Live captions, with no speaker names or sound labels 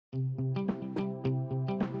Hi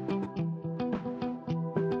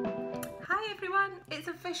everyone, it's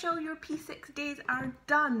official, your P6 days are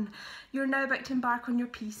done. You're now about to embark on your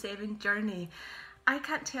P7 journey. I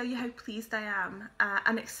can't tell you how pleased I am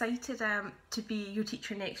and excited to be your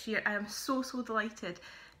teacher next year. I am so delighted.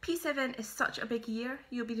 P7 is such a big year.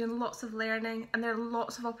 You'll be doing lots of learning and there are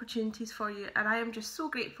lots of opportunities for you, and I am just so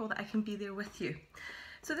grateful that I can be there with you.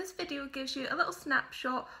 So this video gives you a little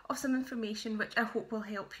snapshot of some information which I hope will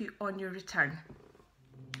help you on your return.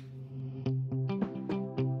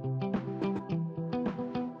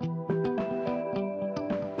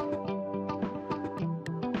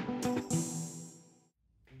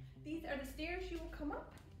 These are the stairs you will come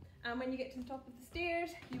up, and when you get to the top of the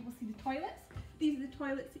stairs you will see the toilets. These are the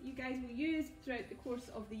toilets that you guys will use throughout the course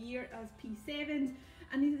of the year as P7s,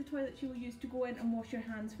 and these are the toilets you will use to go in and wash your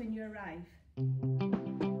hands when you arrive.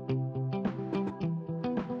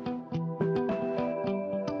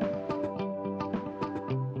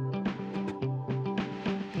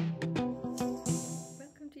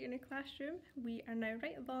 Welcome to your new classroom. We are now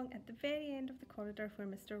right along at the very end of the corridor where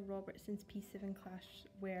Mr. Robertson's P7 class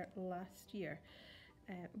were last year.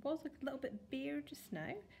 It was a little bit bare just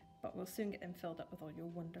now, but we'll soon get them filled up with all your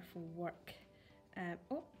wonderful work.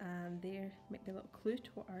 Oh, and there might be a little clue to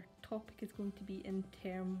what our topic is going to be in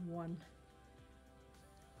term 1.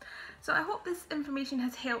 So I hope this information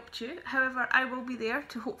has helped you. However, I will be there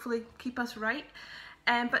to hopefully keep us right.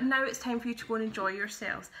 But now it's time for you to go and enjoy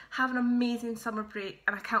yourselves. Have an amazing summer break,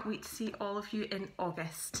 and I can't wait to see all of you in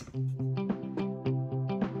August.